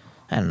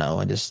I don't know.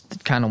 I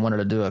just kind of wanted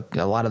to do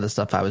a lot of the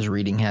stuff I was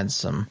reading had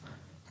some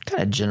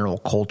kind of general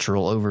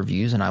cultural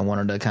overviews, and I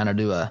wanted to kind of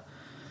do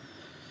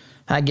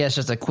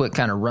just a quick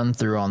kind of run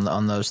through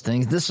on those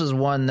things. This is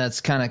one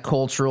that's kind of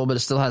cultural, but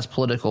it still has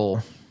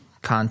political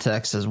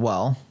context as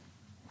well.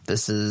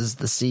 This is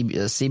the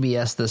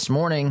CBS This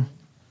Morning.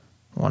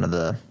 One of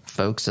the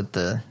folks at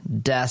the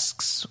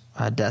desk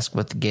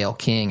with Gayle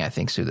King, I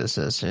think is who this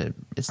is.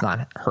 It's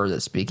not her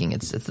that's speaking.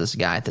 It's this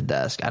guy at the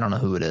desk. I don't know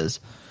who it is.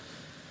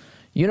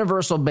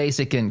 Universal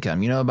basic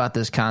income. You know about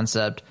this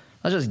concept.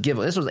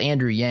 This was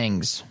Andrew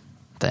Yang's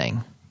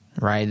thing,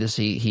 right?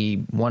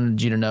 He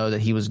wanted you to know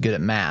that he was good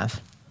at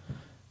math.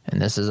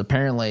 And this is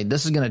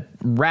going to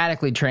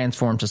radically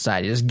transform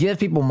society. Just give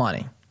people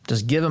money.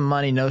 Just give them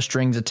money, no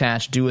strings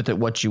attached. Do with it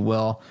what you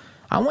will.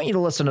 I want you to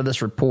listen to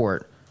this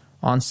report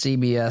on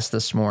CBS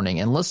This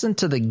Morning and listen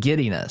to the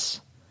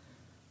giddiness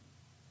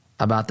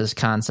about this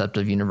concept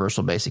of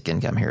universal basic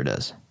income. Here it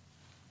is.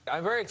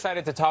 I'm very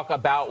excited to talk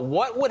about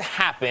what would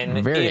happen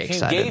if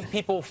you gave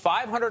people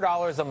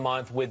 $500 a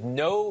month with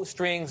no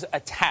strings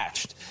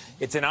attached.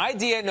 It's an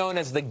idea known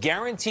as the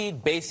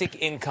guaranteed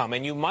basic income.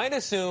 And you might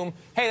assume,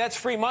 hey, that's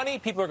free money.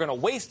 People are going to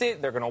waste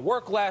it. They're going to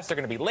work less. They're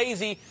going to be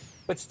lazy.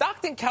 But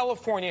Stockton,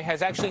 California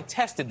has actually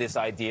tested this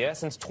idea.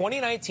 Since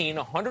 2019,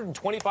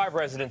 125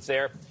 residents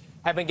there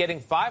have been getting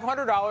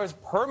 $500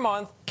 per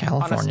month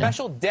on a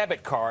special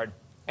debit card.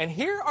 And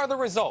here are the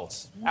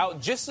results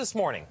out just this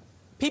morning.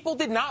 People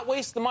did not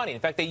waste the money. In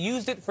fact, they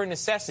used it for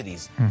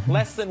necessities.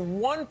 Less than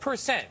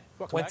 1%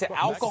 went to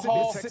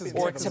alcohol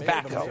or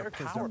tobacco.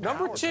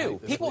 Number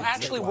two, people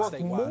actually worked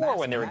more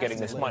when they were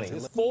getting this money.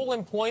 Full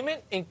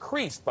employment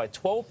increased by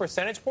 12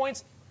 percentage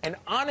points, and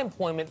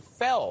unemployment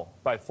fell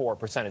by 4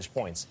 percentage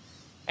points.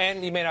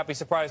 And you may not be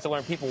surprised to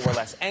learn people were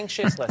less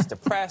anxious, less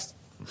depressed,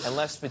 and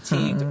less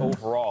fatigued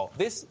overall.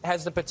 This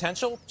has the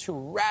potential to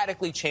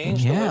radically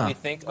change the way we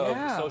think of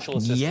social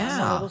assistance.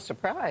 I'm a little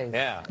surprised.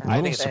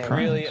 I think it's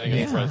really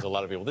surprised a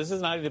lot of people. This has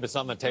not even been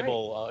something on the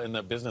table in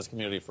the business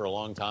community for a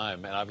long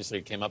time, and obviously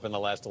it came up in the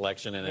last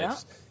election, and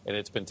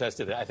it's been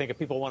tested. I think if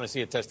people want to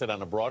see it tested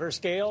on a broader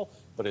scale,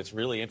 but it's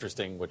really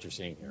interesting what you're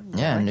seeing here.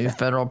 Yeah, new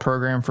federal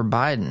program for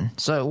Biden.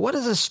 So what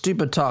is this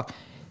stupid talk?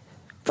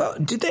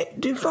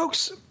 Do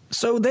folks?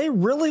 So they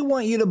really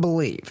want you to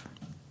believe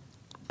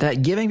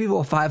that giving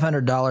people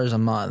 $500 a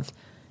month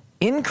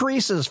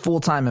increases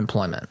full-time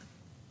employment.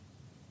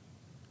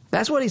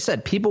 That's what he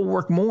said. People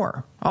work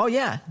more. Oh,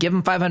 yeah, give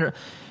them $500.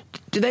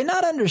 Do they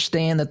not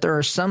understand that there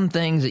are some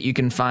things that you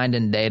can find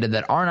in data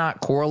that are not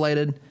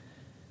correlated?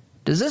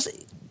 Do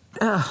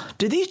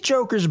these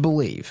jokers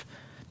believe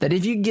that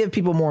if you give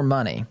people more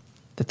money,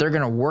 that they're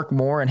going to work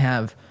more and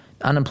have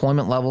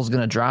unemployment levels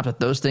going to drop, that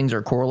those things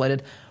are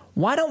correlated?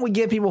 Why don't we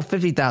give people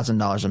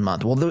 $50,000 a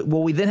month?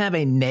 Will we then have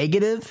a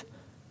negative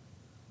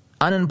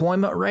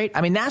unemployment rate?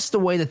 I mean, that's the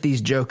way that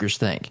these jokers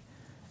think.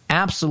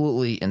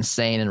 Absolutely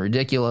insane and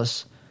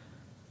ridiculous.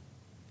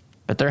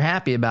 But they're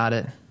happy about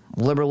it.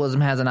 Liberalism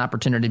has an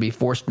opportunity to be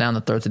forced down the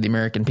throats of the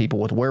American people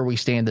with where we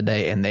stand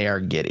today, and they are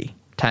giddy.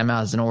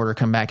 Timeout is in order.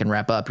 Come back and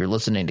wrap up. You're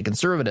listening to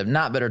Conservative,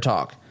 Not Bitter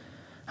Talk.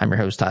 I'm your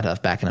host, Todd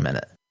Huff. Back in a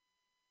minute.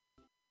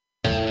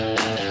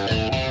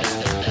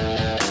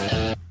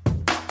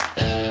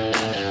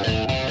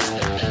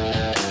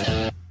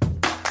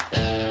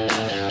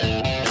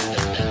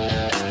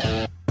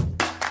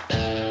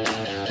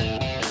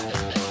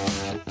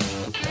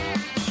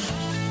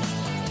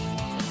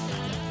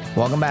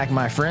 Welcome back,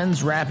 my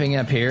friends. Wrapping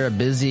up here, a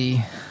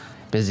busy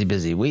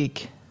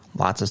week.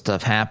 Lots of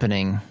stuff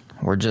happening.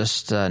 We're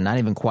just not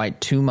even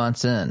quite 2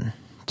 months in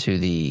to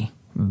the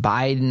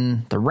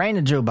reign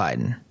of Joe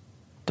Biden.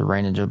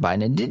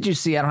 And did you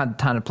see, I don't have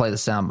time to play the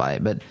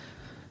soundbite, but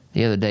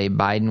the other day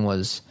Biden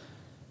was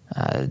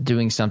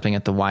doing something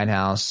at the White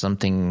House,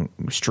 something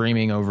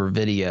streaming over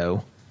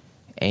video,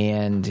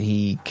 and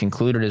he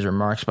concluded his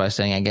remarks by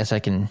saying, I guess I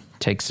can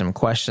take some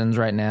questions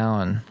right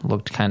now, and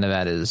looked kind of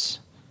at his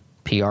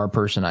PR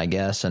person, I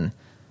guess, and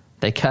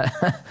they cut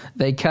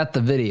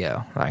the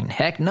video. Like,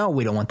 heck no,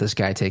 we don't want this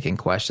guy taking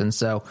questions.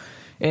 So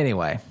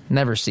anyway,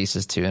 never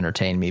ceases to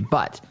entertain me.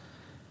 But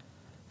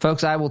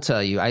folks, I will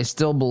tell you, I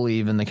still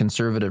believe in the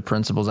conservative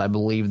principles. I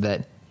believe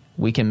that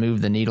we can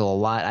move the needle a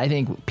lot. I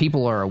think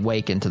people are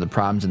awakened to the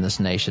problems in this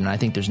nation. I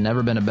think there's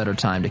never been a better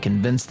time to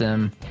convince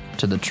them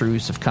to the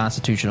truths of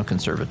constitutional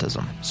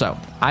conservatism. So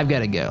I've got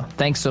to go.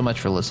 Thanks so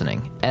much for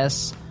listening.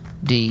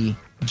 SDG.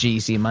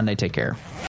 See you Monday. Take care.